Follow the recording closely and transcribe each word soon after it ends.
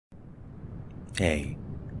Hey,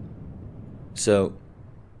 so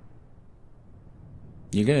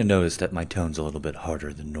you're gonna notice that my tone's a little bit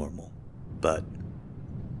harder than normal, but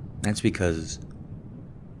that's because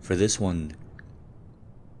for this one,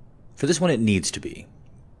 it needs to be.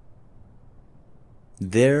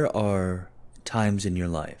 There are times in your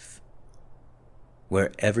life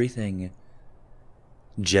where everything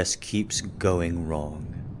just keeps going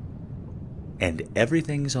wrong, and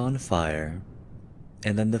everything's on fire,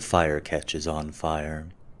 and then the fire catches on fire,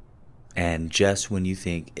 and just when you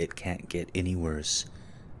think it can't get any worse,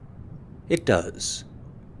 it does.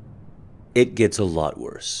 It gets a lot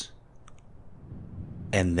worse.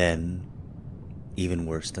 And then, even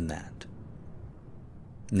worse than that.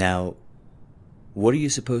 Now, what are you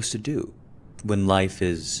supposed to do when life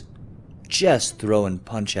is just throwing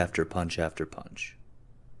punch after punch after punch?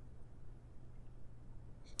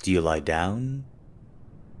 Do you lie down?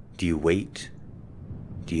 Do you wait?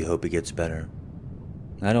 Do you hope it gets better?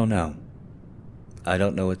 I don't know. I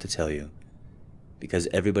don't know what to tell you, because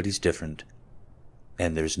everybody's different,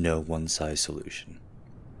 and there's no one-size solution.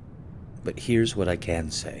 But here's what I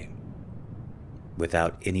can say,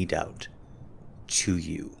 without any doubt, to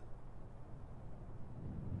you.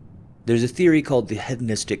 There's a theory called the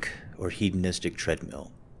hedonistic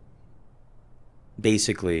treadmill.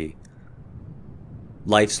 Basically,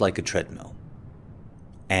 life's like a treadmill,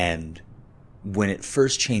 and when it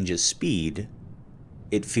first changes speed,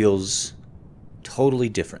 it feels totally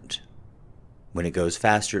different. When it goes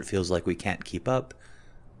faster, it feels like we can't keep up.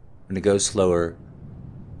 When it goes slower,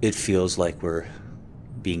 it feels like we're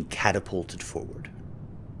being catapulted forward.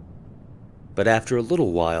 But after a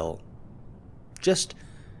little while, just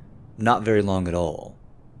not very long at all,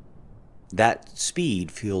 that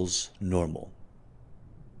speed feels normal.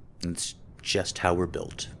 It's just how we're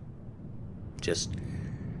built. Just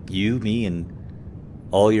you, me, and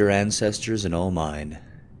all your ancestors and all mine,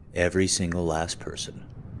 every single last person.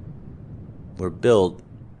 We're built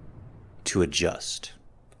to adjust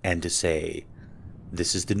and to say,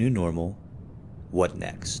 this is the new normal, what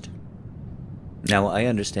next? Now, I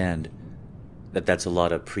understand that that's a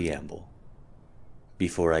lot of preamble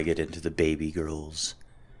before I get into the baby girls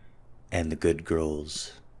and the good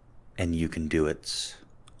girls and you can do it's.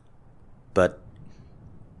 But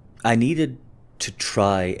I needed to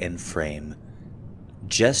try and frame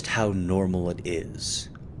just how normal it is,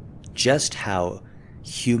 just how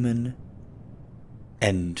human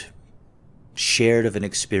and shared of an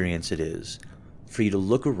experience it is for you to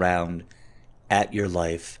look around at your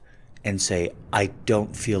life and say, I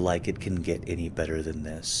don't feel like it can get any better than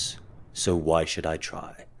this, so why should I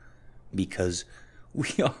try? Because we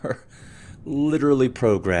are literally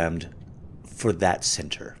programmed for that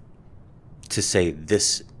center, to say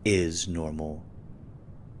this is normal,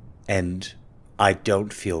 and I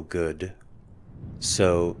don't feel good,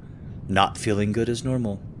 so not feeling good is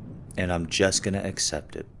normal, and I'm just gonna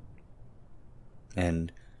accept it.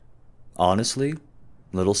 And honestly,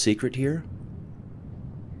 little secret here,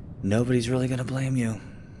 nobody's really gonna blame you,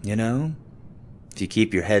 you know? If you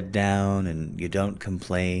keep your head down and you don't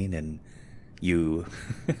complain and you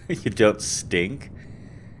you don't stink,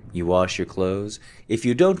 you wash your clothes, if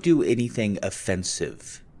you don't do anything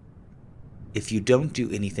offensive, if you don't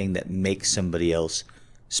do anything that makes somebody else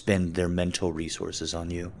spend their mental resources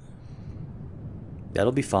on you,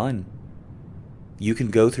 that'll be fine. You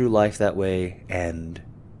can go through life that way and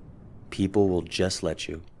people will just let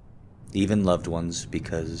you. Even loved ones,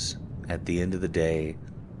 because at the end of the day,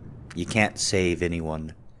 you can't save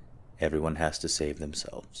anyone. Everyone has to save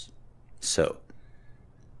themselves. So,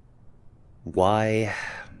 why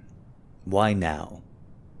now?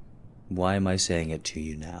 Why am I saying it to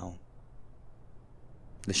you now?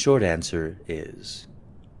 The short answer is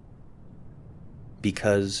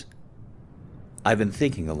because I've been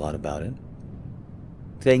thinking a lot about it.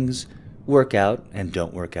 Things work out and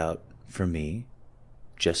don't work out for me,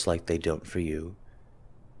 just like they don't for you.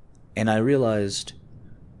 And I realized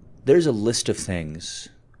there's a list of things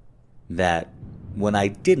that when I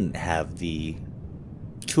didn't have the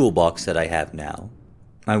toolbox that I have now,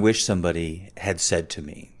 I wish somebody had said to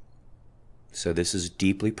me. So this is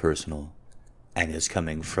deeply personal and is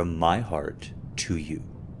coming from my heart to you.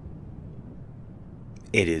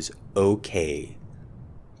 It is okay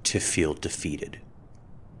to feel defeated.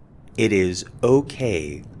 It is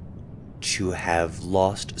okay to have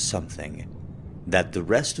lost something that the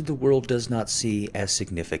rest of the world does not see as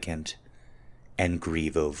significant and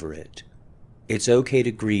grieve over it. It's okay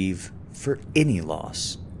to grieve for any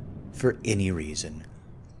loss, for any reason.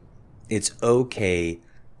 It's okay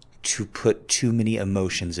to put too many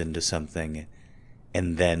emotions into something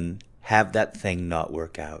and then have that thing not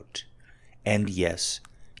work out. And yes,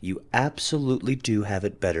 you absolutely do have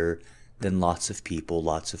it better than lots of people,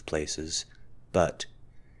 lots of places, but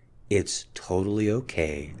it's totally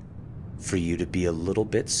okay for you to be a little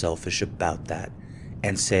bit selfish about that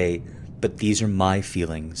and say, but these are my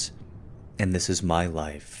feelings, and this is my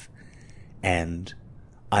life, and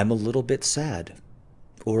I'm a little bit sad,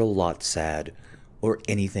 or a lot sad, or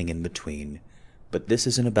anything in between, but this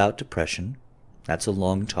isn't about depression. That's a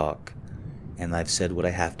long talk, and I've said what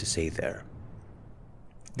I have to say there.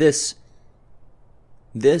 This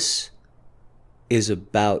is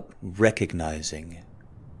about recognizing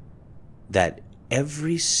that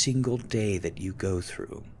every single day that you go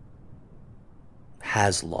through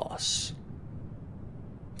has loss.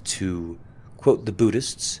 To quote the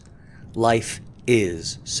Buddhists, life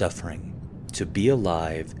is suffering. To be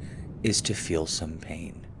alive is to feel some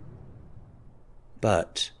pain.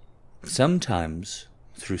 But sometimes,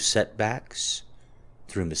 through setbacks,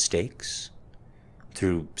 through mistakes,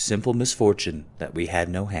 through simple misfortune that we had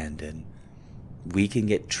no hand in, we can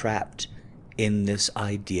get trapped in this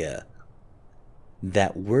idea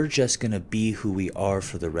that we're just going to be who we are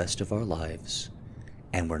for the rest of our lives,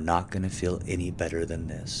 and we're not going to feel any better than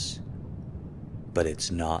this. But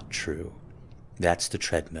it's not true. That's the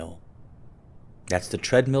treadmill. That's the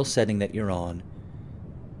treadmill setting that you're on.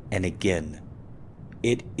 And again,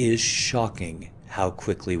 it is shocking how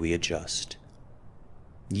quickly we adjust.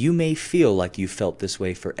 You may feel like you felt this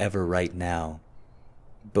way forever right now,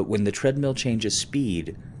 but when the treadmill changes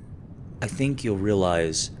speed, I think you'll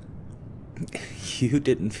realize you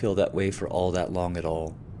didn't feel that way for all that long at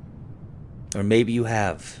all. Or maybe you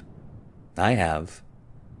have. I have.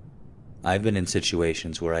 I've been in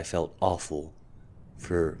situations where I felt awful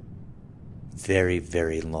for very,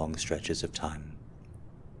 very long stretches of time.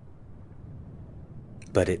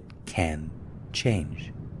 But it can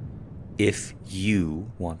change if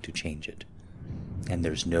you want to change it. And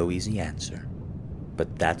there's no easy answer.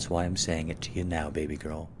 But that's why I'm saying it to you now, baby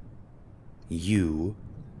girl. You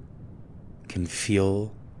can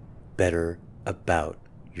feel better about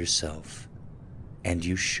yourself. And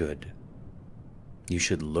you should. You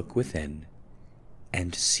should look within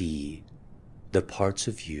and see the parts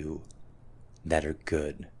of you that are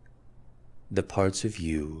good. The parts of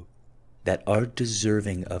you that are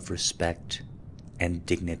deserving of respect and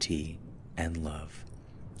dignity and love.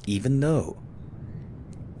 Even though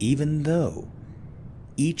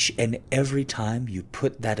each and every time you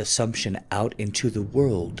put that assumption out into the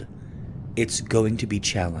world, it's going to be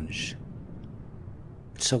challenged.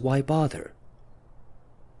 So why bother?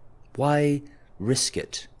 Why risk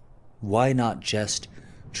it? Why not just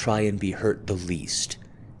try and be hurt the least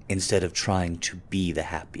instead of trying to be the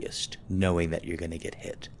happiest, knowing that you're going to get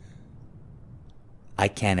hit? I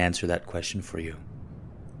can't answer that question for you.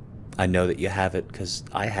 I know that you have it because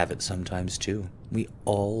I have it sometimes too. We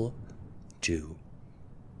all do.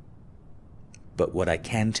 But what I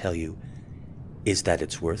can tell you is that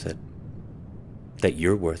it's worth it. That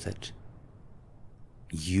you're worth it.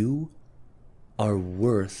 You are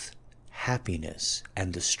worth happiness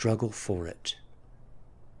and the struggle for it.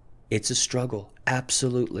 It's a struggle,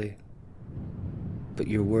 absolutely. But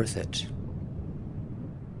you're worth it.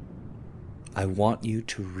 I want you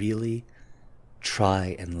to really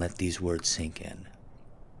try and let these words sink in.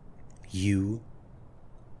 You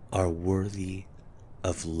are worthy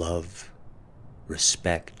of love,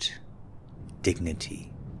 respect,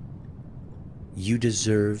 dignity. You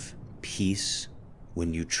deserve peace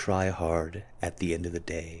when you try hard at the end of the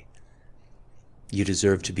day. You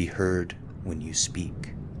deserve to be heard when you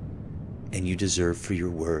speak. And you deserve for your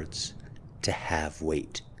words to have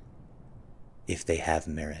weight if they have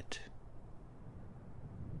merit.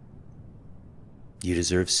 You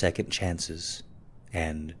deserve second chances,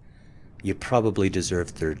 and you probably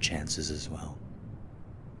deserve third chances as well.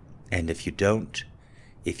 And if you don't,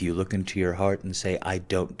 if you look into your heart and say, I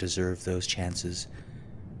don't deserve those chances,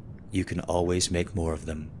 you can always make more of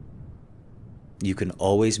them. You can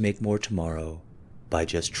always make more tomorrow by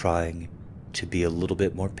just trying to be a little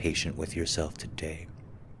bit more patient with yourself today.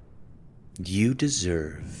 You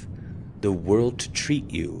deserve the world to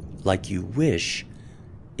treat you like you wish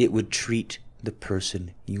it would treat the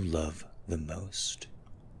person you love the most.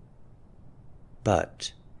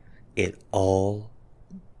 But it all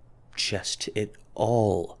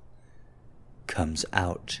comes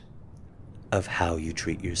out of how you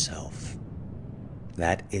treat yourself.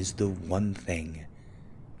 That is the one thing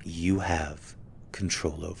you have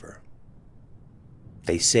control over.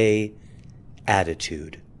 They say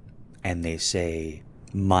attitude and they say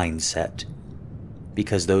mindset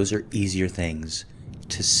because those are easier things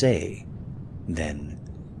to say than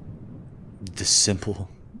the simple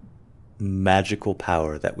magical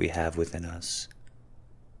power that we have within us.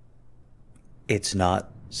 It's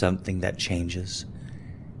not something that changes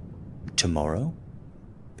tomorrow.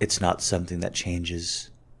 It's not something that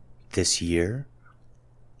changes this year.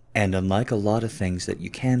 And unlike a lot of things that you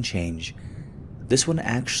can change, this one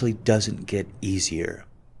actually doesn't get easier.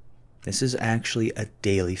 This is actually a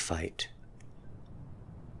daily fight.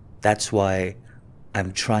 That's why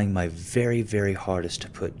I'm trying my very, very hardest to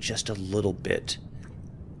put just a little bit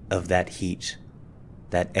of that heat,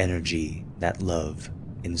 that energy, that love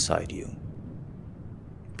inside you.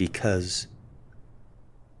 Because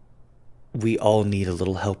we all need a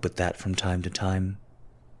little help with that from time to time.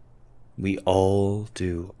 We all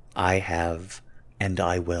do. I have, and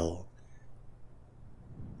I will.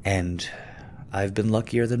 And I've been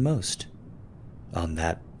luckier than most on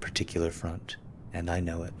that particular front, and I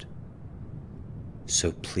know it.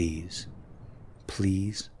 So please,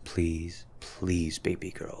 please, please, please,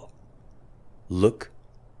 baby girl, look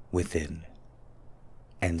within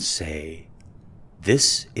and say,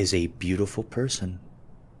 this is a beautiful person.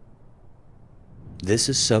 This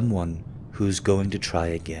is someone who's going to try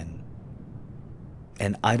again.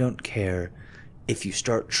 And I don't care if you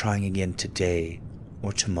start trying again today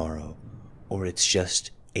or tomorrow, or it's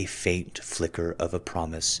just a faint flicker of a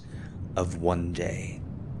promise of one day.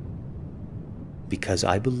 Because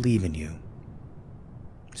I believe in you.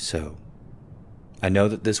 So, I know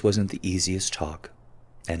that this wasn't the easiest talk,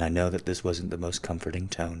 and I know that this wasn't the most comforting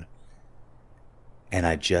tone. And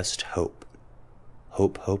I just hope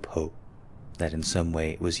that in some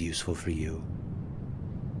way it was useful for you.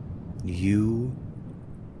 You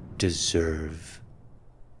deserve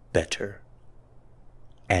better.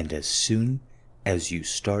 And as soon as you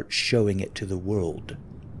start showing it to the world,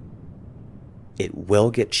 it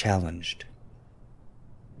will get challenged.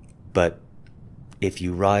 But if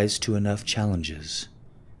you rise to enough challenges,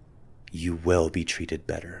 you will be treated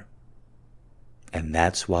better. And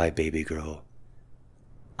that's why, baby girl,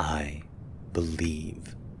 I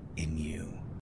believe in you.